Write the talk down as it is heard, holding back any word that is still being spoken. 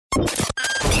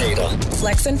Cater.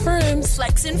 Flex and Frooms.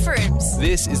 Flex and Frooms.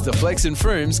 This is the Flex and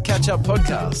Frooms catch-up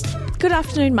podcast. Good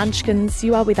afternoon, Munchkins.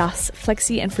 You are with us,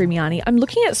 Flexi and Froomiani. I'm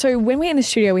looking at, so when we're in the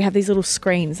studio, we have these little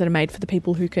screens that are made for the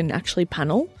people who can actually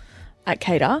panel at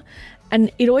Cater.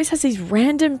 And it always has these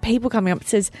random people coming up. It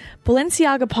says,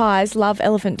 Balenciaga pies, love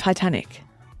elephant Titanic.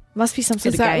 Must be some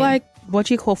sort of game. Is that like, what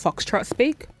do you call foxtrot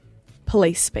speak?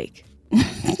 Police speak.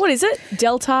 What is it?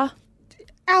 Delta?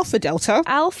 Alpha Delta.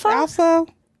 Alpha? Alpha.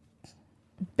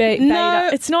 Beta? No.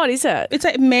 It's not, is it? It's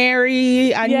like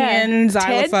Mary, onion, Ted?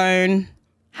 xylophone.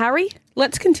 Harry?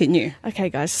 Let's continue. Okay,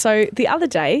 guys. So the other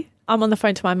day, I'm on the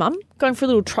phone to my mum, going for a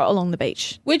little trot along the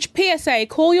beach. Which PSA,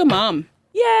 call your mum.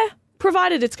 Yeah,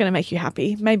 provided it's going to make you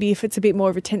happy. Maybe if it's a bit more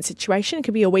of a tense situation, it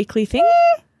could be a weekly thing.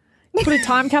 Put a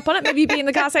time cap on it. Maybe be in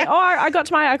the car saying, "Oh, I got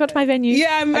to my venue.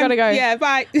 Yeah, I gotta go. Yeah,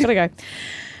 bye. Gotta go."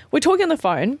 We're talking on the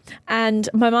phone, and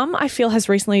my mum, I feel, has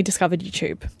recently discovered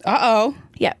YouTube. Uh-oh.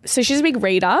 Yeah, so she's a big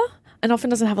reader and often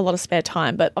doesn't have a lot of spare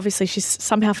time, but obviously she's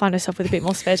somehow found herself with a bit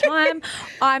more spare time.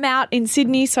 I'm out in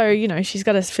Sydney, so, you know, she's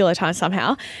got to fill her time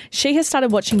somehow. She has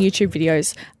started watching YouTube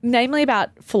videos, namely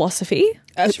about philosophy.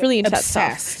 She's really into that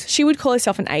Obsessed. stuff. She would call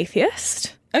herself an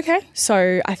atheist. Okay.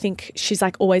 So I think she's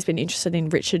like always been interested in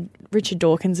Richard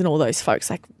Dawkins and all those folks,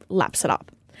 like laps it up.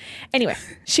 Anyway,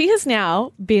 she has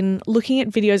now been looking at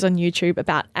videos on YouTube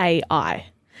about AI.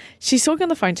 She's talking on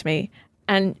the phone to me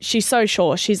and she's so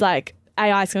sure. She's like,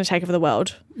 AI is going to take over the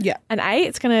world. Yeah. And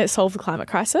it's going to solve the climate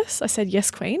crisis. I said,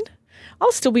 yes, Queen.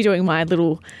 I'll still be doing my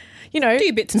little, you know, do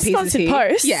your bits and pieces sponsored here.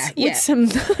 posts with some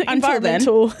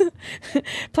environmental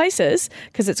places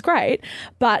because it's great.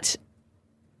 But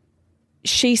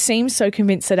she seems so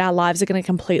convinced that our lives are going to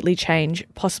completely change,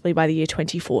 possibly by the year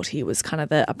 2040 was kind of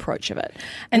the approach of it.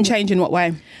 And change in what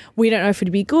way? We don't know if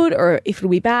it'll be good or if it'll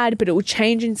be bad, but it will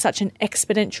change in such an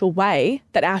exponential way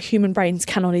that our human brains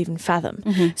cannot even fathom.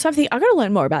 So I'm thinking, I've got to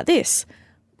learn more about this.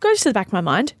 Goes to the back of my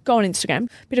mind, go on Instagram,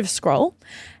 bit of a scroll,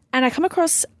 and I come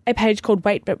across a page called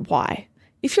Wait But Why.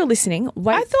 If you're listening,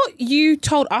 wait. I thought you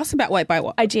told us about Wait By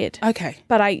What. I did. Okay.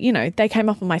 But they came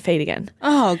up on my feed again.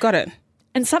 Oh, got it.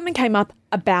 And something came up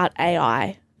about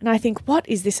AI. And I think, what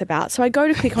is this about? So I go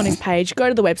to click on his page, go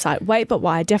to the website, Wait But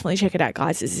Why. Definitely check it out,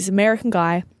 guys. There's this American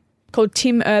guy called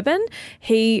Tim Urban.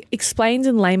 He explains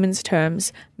in layman's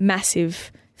terms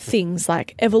massive things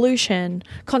like evolution,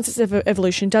 concepts of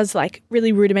evolution, does like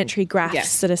really rudimentary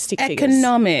graphs that are stick figures.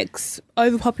 Economics,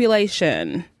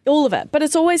 overpopulation. All of it. But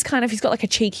it's always kind of, he's got like a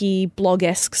cheeky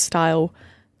blog-esque style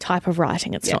type of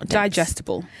writing. It's not dense.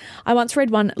 Digestible. I once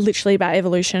read one literally about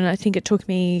evolution. I think it took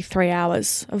me 3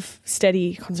 hours of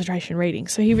steady concentration reading.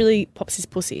 So he really pops his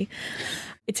pussy.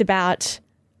 It's about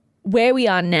where we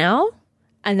are now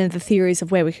and then the theories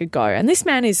of where we could go. And this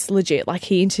man is legit. Like,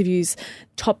 he interviews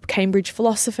top Cambridge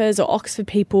philosophers or Oxford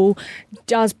people,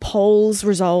 does polls,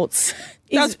 results.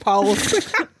 Polls.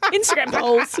 Instagram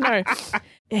polls. No.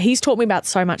 He's taught me about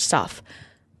so much stuff.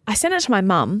 I sent it to my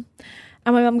mum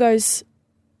and my mum goes,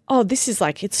 oh, this is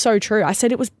like, it's so true. I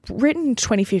said it was written in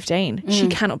 2015. She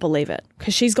cannot believe it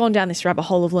because she's gone down this rabbit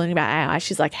hole of learning about AI.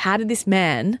 She's like, how did this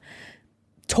man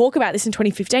talk about this in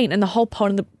 2015? And the whole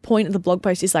point of the blog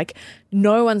post is like,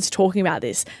 no one's talking about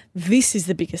this. This is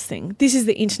the biggest thing. This is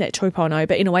the internet 2.0,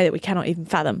 but in a way that we cannot even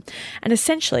fathom. And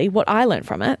essentially what I learned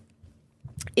from it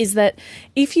is that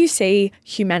if you see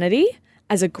humanity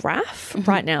as a graph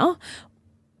right now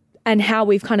and how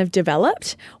we've kind of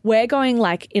developed, we're going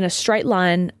like in a straight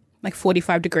line, like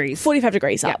 45 degrees. 45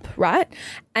 degrees up, right?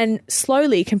 And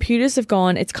slowly computers have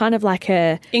gone, it's kind of like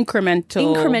a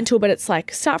incremental, but it's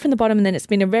like start from the bottom and then it's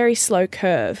been a very slow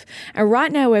curve. And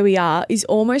right now where we are is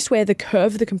almost where the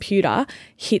curve of the computer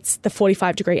hits the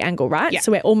 45-degree angle, right? Yeah.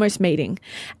 So we're almost meeting.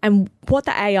 And what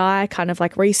the AI kind of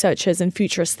like researchers and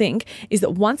futurists think is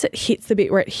that once it hits the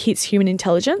bit where it hits human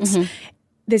intelligence,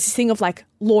 there's this thing of like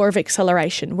law of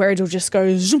acceleration where it'll just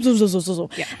go zoom, zoom, zoom, zoom, zoom.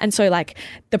 Yeah. And so like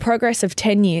the progress of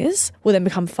 10 years will then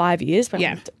become 5 years, but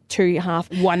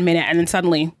 2.5. 1 minute and then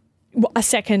suddenly a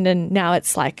second, and now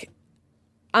it's like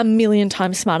a million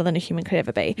times smarter than a human could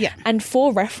ever be. Yeah. And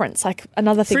for reference, like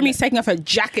another thing. Freemie's taking off her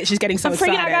jacket. She's getting so I'm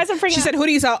excited. freaking out, guys. I'm freaking out. She said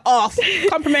hoodies are off.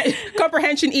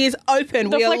 Comprehension is open.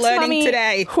 We are Flex learning Mummy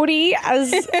today. Hoodie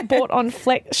as bought on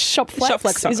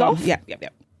Shopflex is off.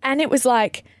 Yep. And it was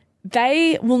like,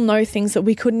 they will know things that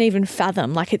we couldn't even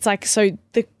fathom. Like, it's like, so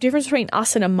the difference between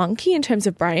us and a monkey in terms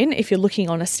of brain, if you're looking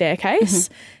on a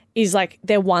staircase, is like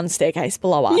they're one staircase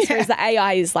below us, whereas the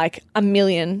AI is like a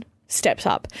million steps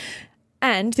up.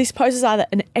 And this poses either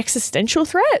an existential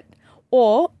threat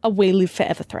or a we live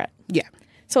forever threat. Yeah.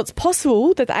 So it's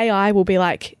possible that the AI will be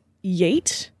like,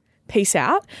 yeet, peace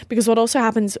out, because what also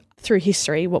happens through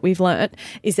history, what we've learnt,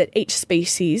 is that each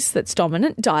species that's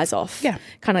dominant dies off. Yeah.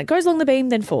 Kind of goes along the beam,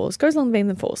 then falls, goes along the beam,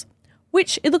 then falls.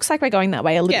 Which it looks like we're going that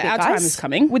way a little bit, our guys. time is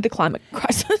coming. With the climate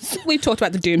crisis. We've talked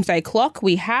about the doomsday clock.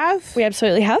 We have. We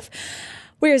absolutely have.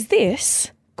 Whereas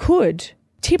this could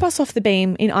tip us off the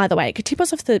beam in either way. It could tip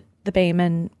us off the beam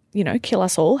and, you know, kill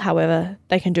us all, however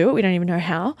they can do it. We don't even know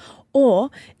how. Or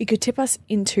it could tip us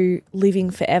into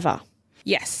living forever.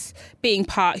 Yes, being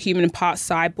part human and part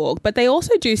cyborg. But they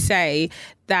also do say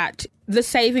that the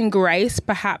saving grace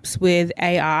perhaps with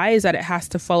AI is that it has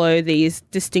to follow these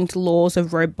distinct laws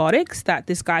of robotics that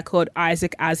this guy called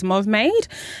Isaac Asimov made.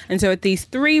 And so these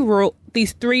three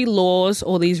laws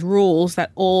or these rules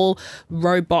that all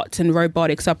robots and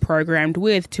robotics are programmed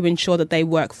with to ensure that they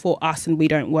work for us and we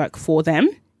don't work for them.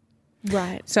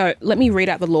 Right. So let me read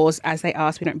out the laws as they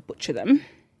are so we don't butcher them.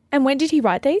 And when did he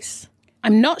write these?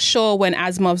 I'm not sure when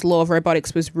Asimov's law of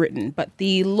robotics was written, but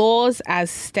the laws as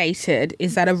stated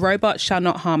is that a robot shall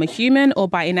not harm a human or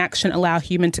by inaction allow a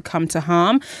human to come to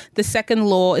harm. The second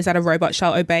law is that a robot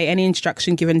shall obey any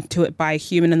instruction given to it by a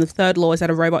human. And the third law is that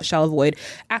a robot shall avoid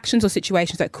actions or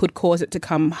situations that could cause it to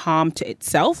come harm to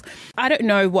itself. I don't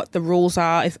know what the rules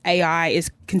are if AI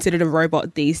is considered a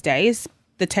robot these days.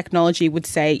 The technology would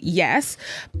say yes,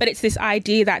 but it's this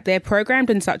idea that they're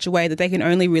programmed in such a way that they can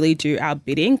only really do our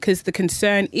bidding, because the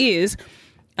concern is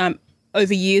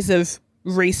over years of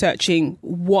researching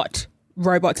what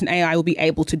robots and AI will be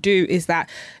able to do is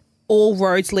that all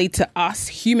roads lead to us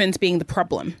humans being the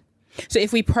problem. So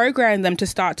if we program them to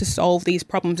start to solve these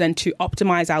problems and to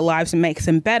optimize our lives and make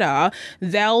them better,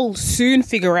 they'll soon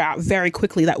figure out very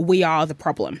quickly that we are the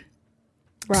problem.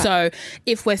 Right. So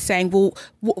if we're saying, well,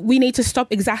 we need to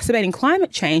stop exacerbating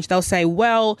climate change, they'll say,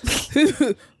 well,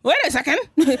 wait a second,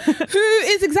 who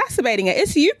is exacerbating it?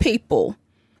 It's you people.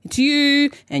 It's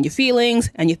you and your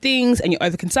feelings and your things and your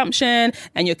overconsumption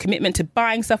and your commitment to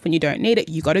buying stuff when you don't need it.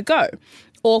 You got to go.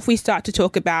 Or if we start to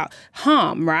talk about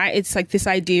harm, right? It's like this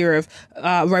idea of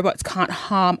robots can't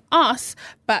harm us,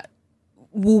 but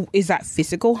well, is that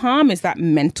physical harm? Is that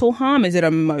mental harm? Is it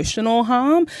emotional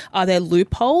harm? Are there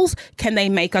loopholes? Can they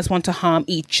make us want to harm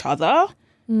each other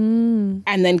and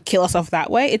then kill us off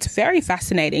that way? It's very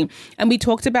fascinating. And we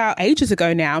talked about ages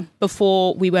ago now,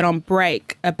 before we went on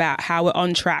break, about how we're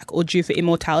on track or due for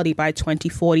immortality by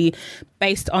 2040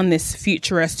 based on this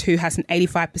futurist who has an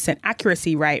 85%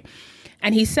 accuracy rate.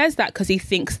 And he says that because he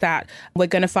thinks that we're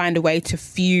going to find a way to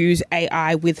fuse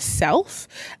AI with self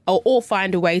or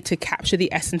find a way to capture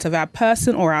the essence of our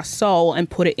person or our soul and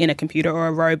put it in a computer or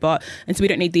a robot. And so we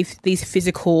don't need these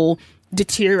physical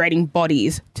deteriorating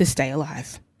bodies to stay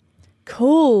alive.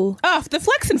 Cool. Oh, the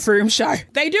Flex and Froom show.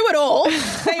 They do it all.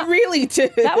 They really do.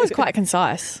 That was quite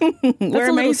concise. That's We're a little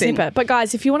amazing. snippet. But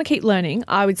guys, if you want to keep learning,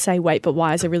 I would say Wait But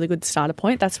Why is a really good starter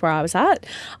point. That's where I was at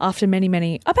after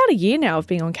about a year now of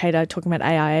being on Cater talking about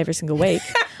AI every single week.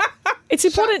 It's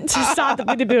important to start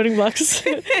with the building blocks.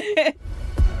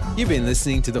 You've been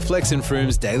listening to the Flex and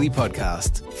Frooms Daily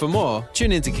Podcast. For more,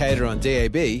 tune in to Cater on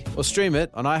DAB or stream it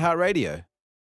on iHeartRadio.